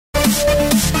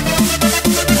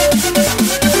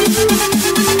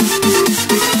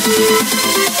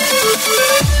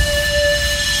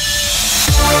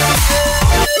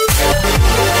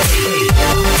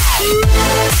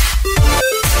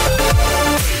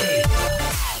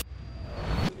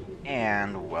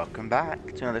Welcome back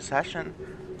to another session.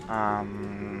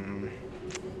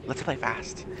 Let's play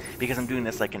fast because I'm doing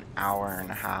this like an hour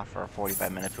and a half or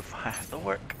 45 minutes before I have to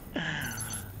work.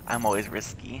 I'm always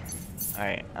risky.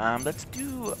 Alright, let's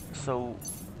do, so,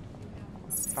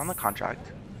 found the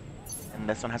contract, and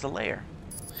this one has a layer.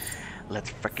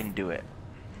 Let's frickin' do it.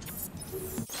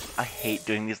 I hate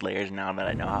doing these layers now that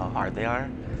I know how hard they are,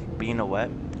 but you know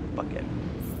what? Fuck it.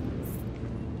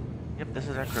 Yep, this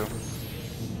is our crew.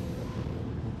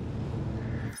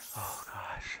 Oh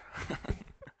gosh.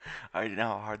 I already know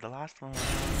how hard the last one was.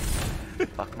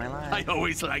 Fuck my life. I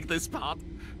always like this part.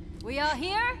 We all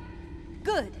here?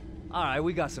 Good. Alright,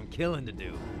 we got some killing to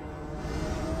do.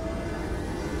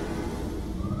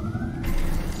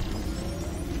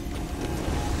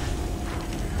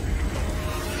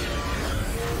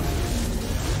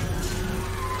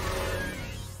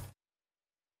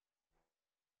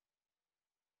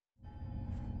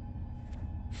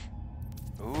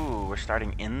 Ooh, we're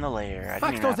starting in the layer. I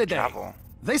didn't even have to travel.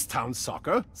 This town's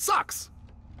soccer sucks.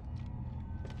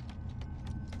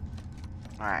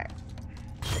 Alright.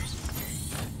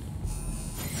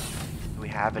 Do we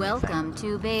have anything? Welcome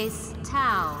to base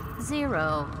Tau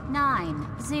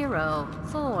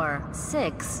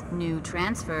 09046. New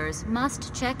transfers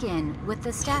must check in with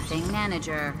the staffing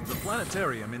manager. The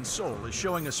planetarium in Seoul is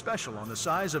showing a special on the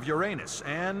size of Uranus,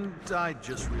 and I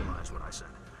just realized what I said.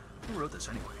 Who wrote this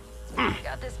anyway?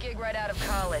 Got this gig right out of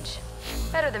college.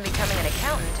 Better than becoming an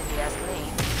accountant, if you ask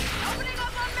me. Opening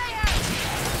up on Mayhem!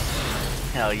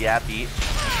 Hell yeah, Pete.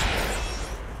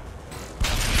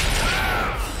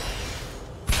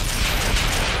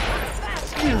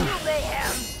 Fast you,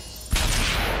 Mayhem!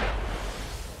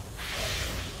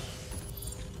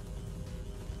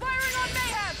 Firing on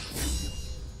Mayhem!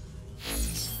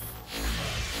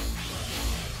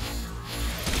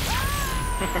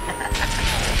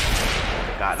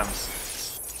 Got him.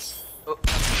 Oh.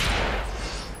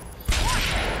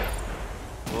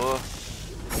 Whoa.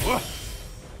 Whoa.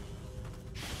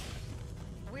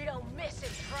 We don't miss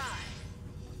and try.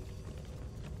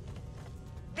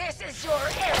 This is your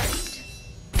errand.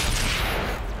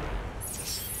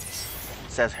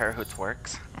 Says her who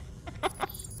twerks.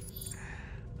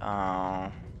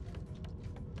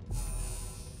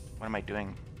 What am I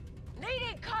doing?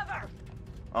 Needing cover.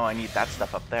 Oh, I need that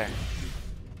stuff up there.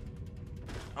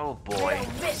 Oh boy. We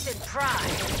don't miss and try.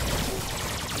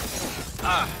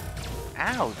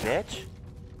 Ow, bitch.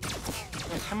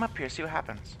 Come up here, see what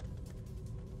happens.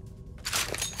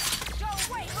 Don't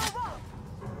wait, move on.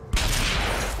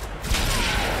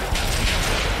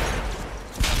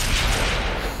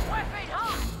 Weapon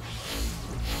hot.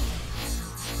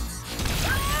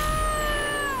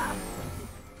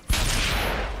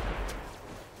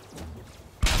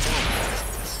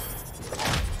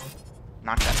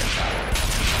 Knock that bitch out.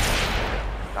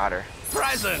 Got her.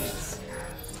 Presents!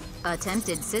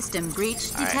 Attempted system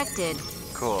breach detected.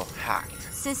 Cool. Hacked.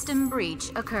 System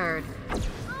breach occurred.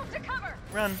 Move to cover.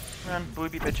 Run, run.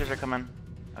 Booby bitches are coming.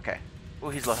 Okay. Ooh,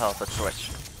 he's low health. Let's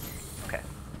switch. Okay.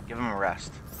 Give him a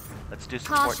rest. Let's do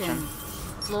some Caution. fortune.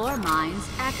 Floor mines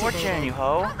activated. Fortune, you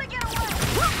hoe. How'd they get away?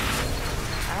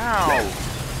 Ow.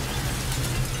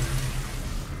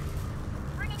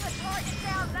 Bringing the target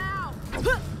down now.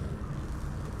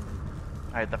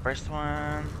 Alright, the first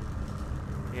one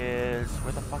is...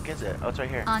 Where the fuck is it? Oh, it's right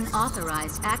here.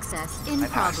 Unauthorized access in I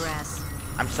passed. progress.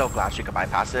 I'm so glad she could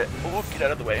bypass it. Oh, get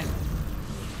out of the way.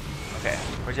 Okay,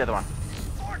 where's the other one?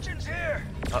 Fortune's here!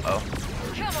 Uh-oh.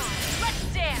 Come on, let's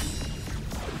dance.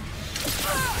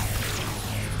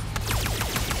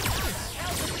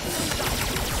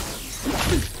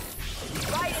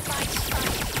 Right in my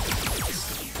sight.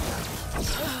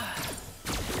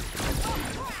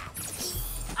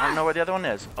 I don't know where the other one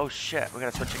is. Oh shit, we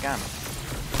gotta switch again.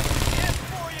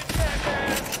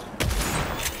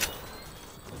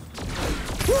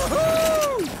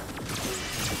 Woohoo!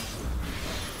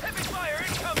 Heavy fire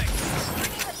incoming!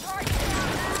 Bringing the target down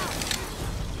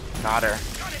now. Got her.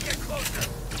 Trying to get closer!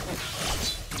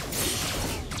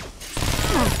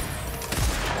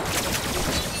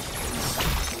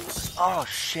 Oh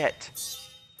shit.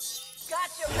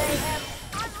 Gotcha, Mayhem.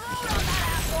 Unload on that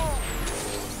asshole.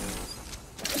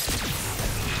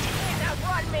 Can't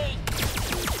outrun me.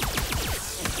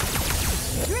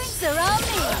 Drinks are on me.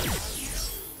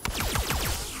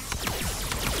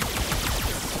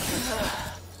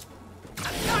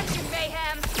 I've got you,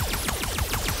 Mayhem.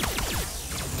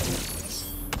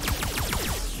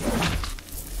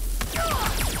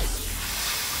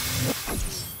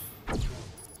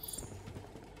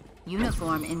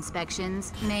 Uniform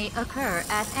inspections may occur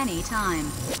at any time.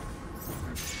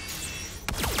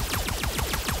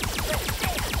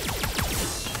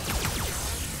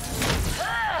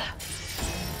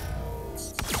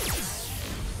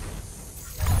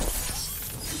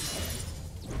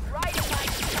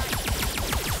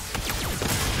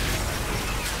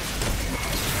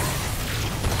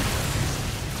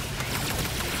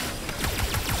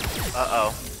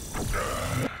 Uh-oh.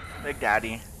 Big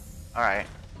Daddy. Alright.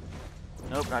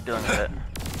 Nope, not dealing with it.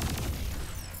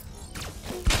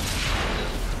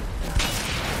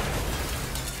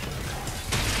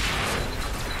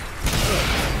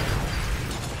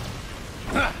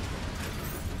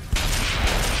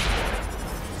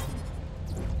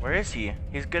 Where is he?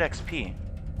 He's good XP.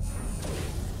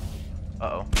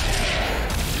 Uh-oh.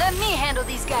 Let me handle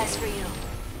these guys for you.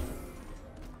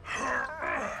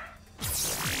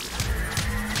 Let's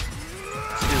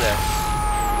do this.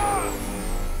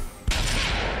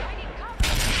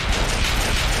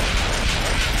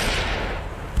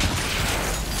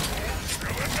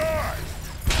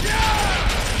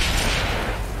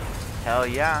 Hell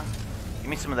yeah. Give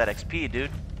me some of that XP, dude.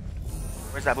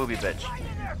 Where's that booby bitch?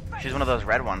 She's one of those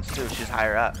red ones, too. She's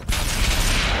higher up.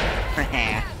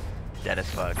 Dead as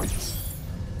fuck.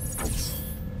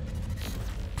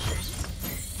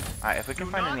 Alright, if we can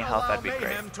find any health, that'd be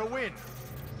great.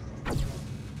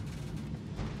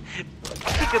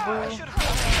 Peekaboo!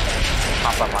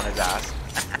 Pop up on his ass.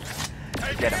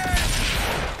 Get him.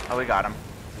 Oh, we got him.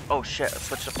 Oh shit, let's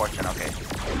switch to fortune, okay.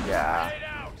 Yeah.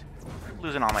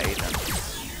 Losing all my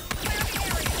agents.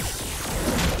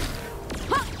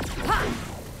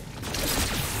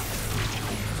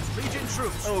 Legion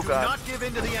troops, Oh do god. not give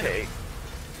in to the enemy. Okay.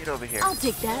 Get over here. I'll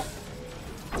take that.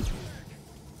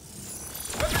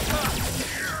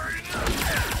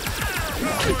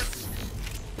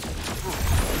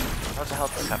 That was a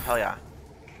health pickup, hell yeah.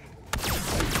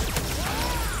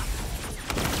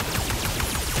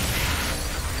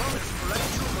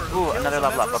 Ooh, another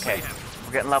level up, okay.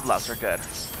 We're getting level ups, we're good.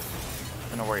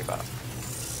 Nothing to worry about.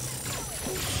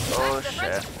 Oh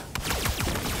shit.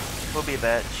 Booby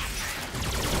bitch.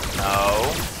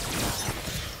 No.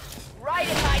 Right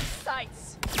in my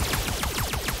sights.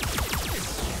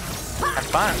 Have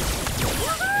fun.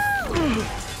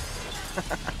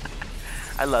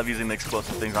 I love using the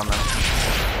explosive things on them.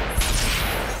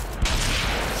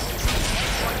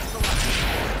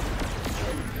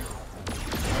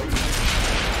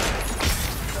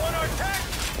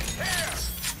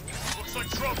 Looks like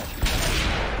trouble.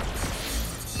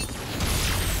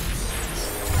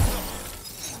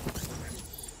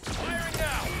 Firing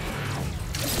now.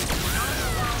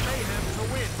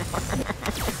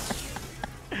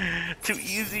 Too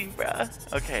easy, bruh.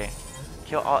 Okay.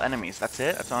 Kill all enemies. That's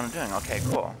it? That's all I'm doing. Okay,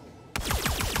 cool.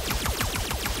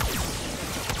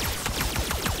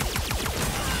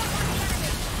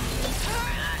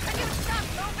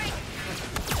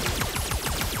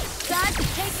 Time to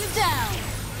take you down.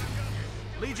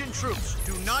 Legion troops,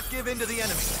 do not give in to the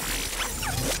enemy.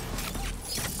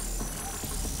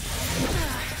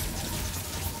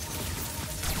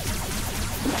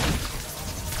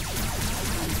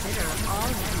 Consider all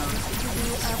memos to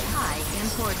be of high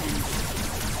importance.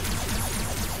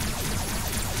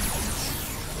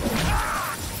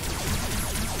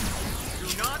 Do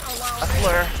not allow A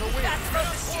flare. to win. That's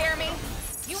supposed to scare me.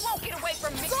 You won't get away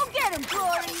from me. Go get him,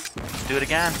 Glory! Let's do it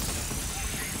again.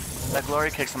 Let Glory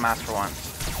kick some ass for once.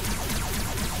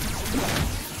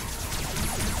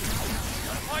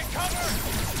 Find cover.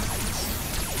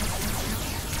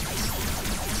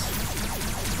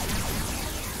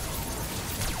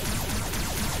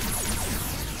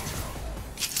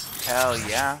 Hell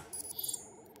yeah.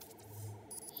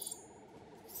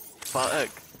 Fuck.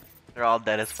 They're all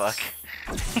dead as fuck.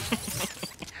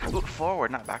 Ooh,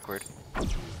 forward, not backward.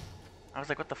 I was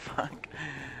like, what the fuck?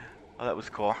 Oh, that was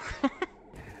cool.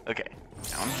 Okay,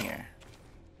 down here.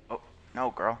 Oh,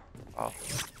 no, girl. Oh,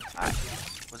 alright.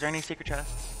 Was there any secret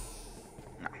chests?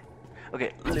 No.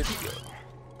 Okay, let's go.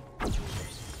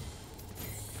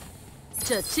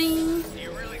 Cha-ching!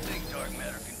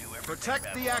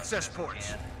 Protect the access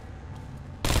ports.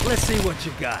 Let's see what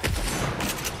you got.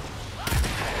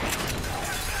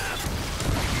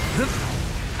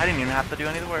 I didn't even have to do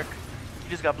any of the work. You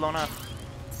just got blown up.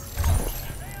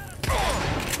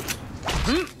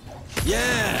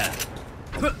 Yeah!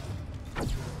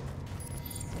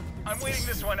 I'm waiting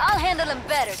this one. I'll handle him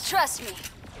better, trust me.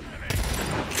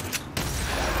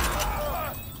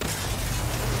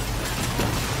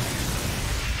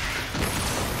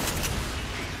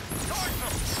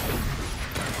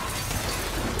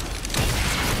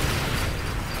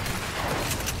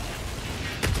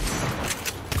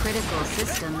 Critical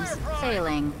systems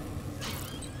failing.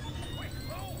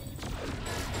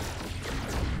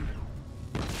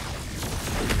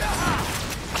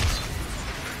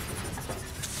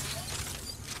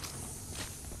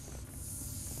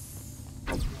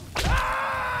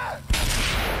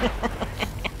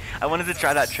 I wanted to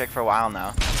try that trick for a while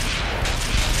now.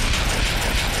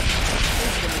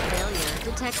 System failure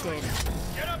detected.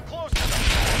 Get up close.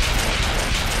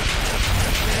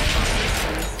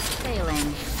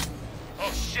 failing.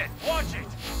 Oh shit, watch it!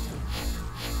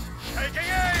 Taking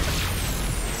aim!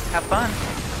 Have fun.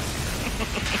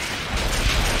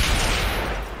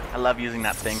 I love using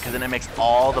that thing because then it makes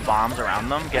all the bombs around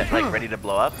them get like ready to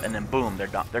blow up, and then boom, they're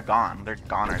gone. They're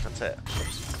goners. That's it.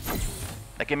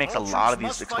 Like it makes a lot of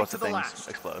these explosive things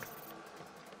explode.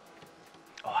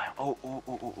 Oh,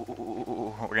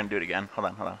 we're gonna do it again. Hold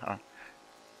on.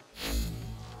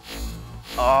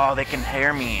 Oh, they can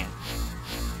hear me.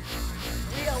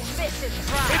 We don't miss it,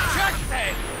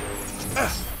 try.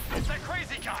 It's that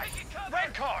crazy guy!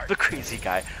 Red card! The crazy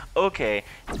guy. Okay,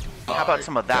 how about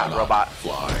some of that, robot?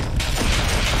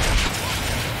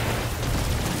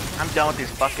 I'm done with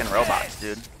these fucking robots,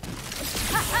 dude.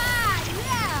 Ha-ha!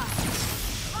 Yeah!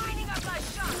 Lining up my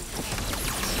shots!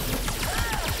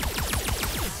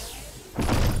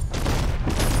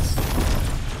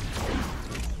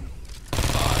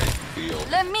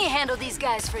 Let me handle these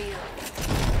guys for you.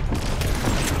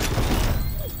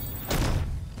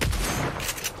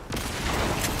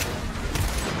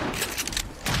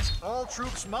 All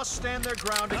troops must stand their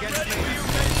ground against me.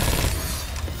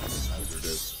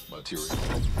 Hazardous material.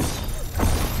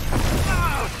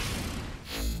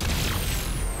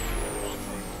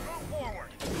 Move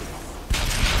forward!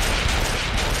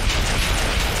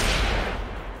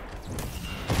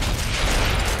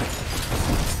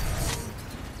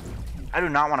 I do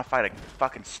not want to fight a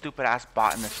fucking stupid ass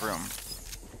bot in this room.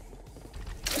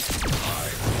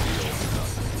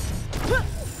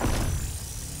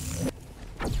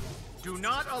 Do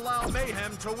not allow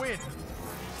Mayhem to win.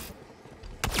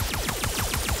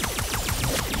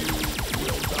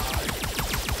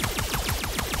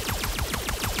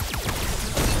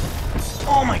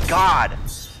 Oh my god!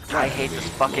 I hate this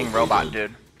fucking robot,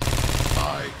 dude.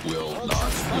 I will All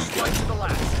not troops must fight to the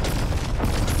last.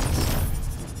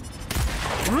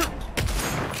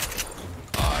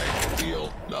 I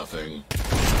feel nothing.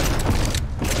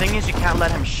 The thing is, you can't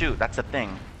let him shoot. That's the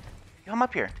thing. Come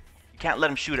up here. You can't let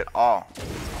him shoot at all.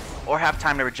 Or have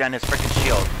time to regen his freaking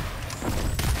shield.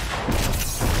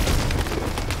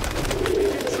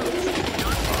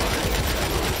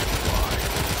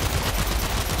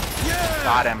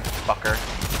 Got him, fucker.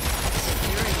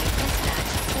 Security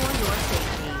dispatched for your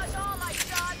safety. Dodge all my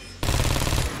shots.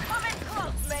 Come in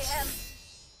close, Mayhem.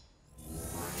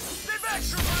 Stay back,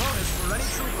 trooper! Bonus for any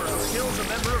trooper who kills a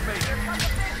member of Mayhem. Come the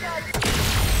big guys.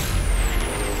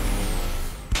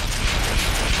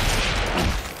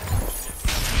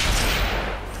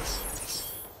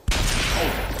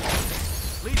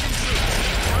 Legion troops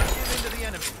do not give in to the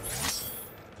enemy.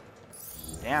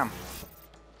 Damn.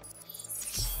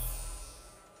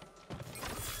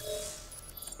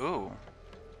 Ooh.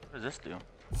 What does this do?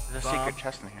 There's a Bob, secret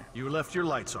chest in here. You left your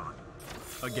lights on.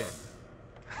 Again.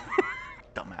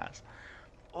 Dumbass.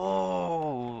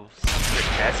 Oh, secret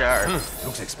treasure.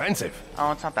 Looks expensive.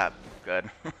 Oh, it's not that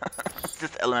good. It's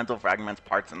just elemental fragments,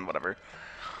 parts, and whatever.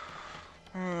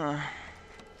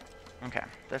 Okay,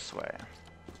 this way.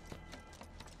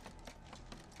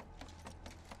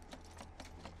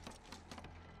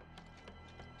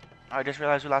 Oh, I just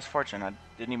realized we lost fortune. I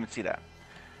didn't even see that.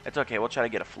 It's okay, we'll try to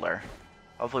get a flare.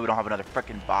 Hopefully we don't have another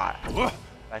frickin' bot.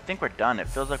 I think we're done. It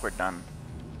feels like we're done.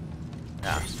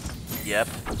 Yeah. Yep,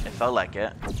 it felt like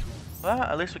it. Well,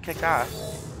 at least we kicked ass.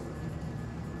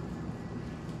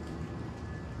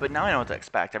 But now I know what to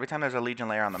expect. Every time there's a Legion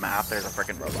layer on the map, there's a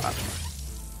frickin' robot.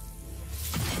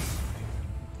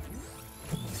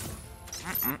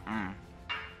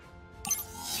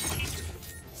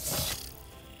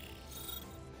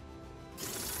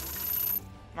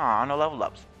 Aw, no level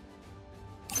ups.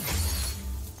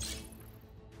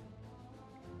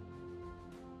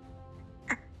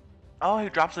 Oh, he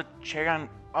drops a cherry on.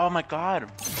 Oh my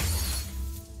god.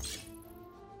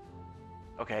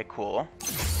 Okay, cool.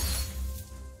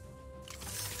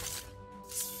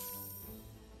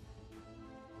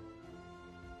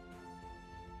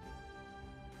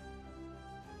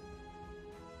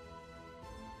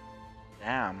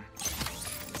 Damn.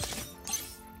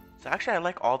 So actually, I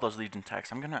like all those Legion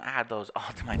techs. I'm gonna add those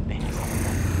all to my things.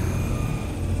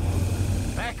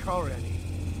 Back already.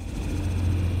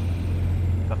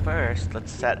 But first,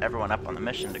 let's set everyone up on the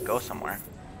mission to go somewhere.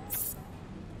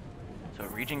 So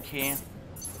region key.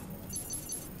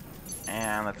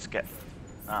 And let's get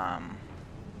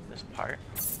this part.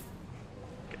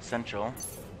 Get central.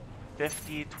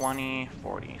 50, 20,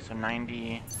 40. So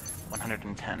 90,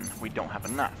 110. We don't have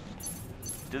enough.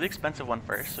 Do the expensive one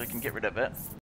first so we can get rid of it.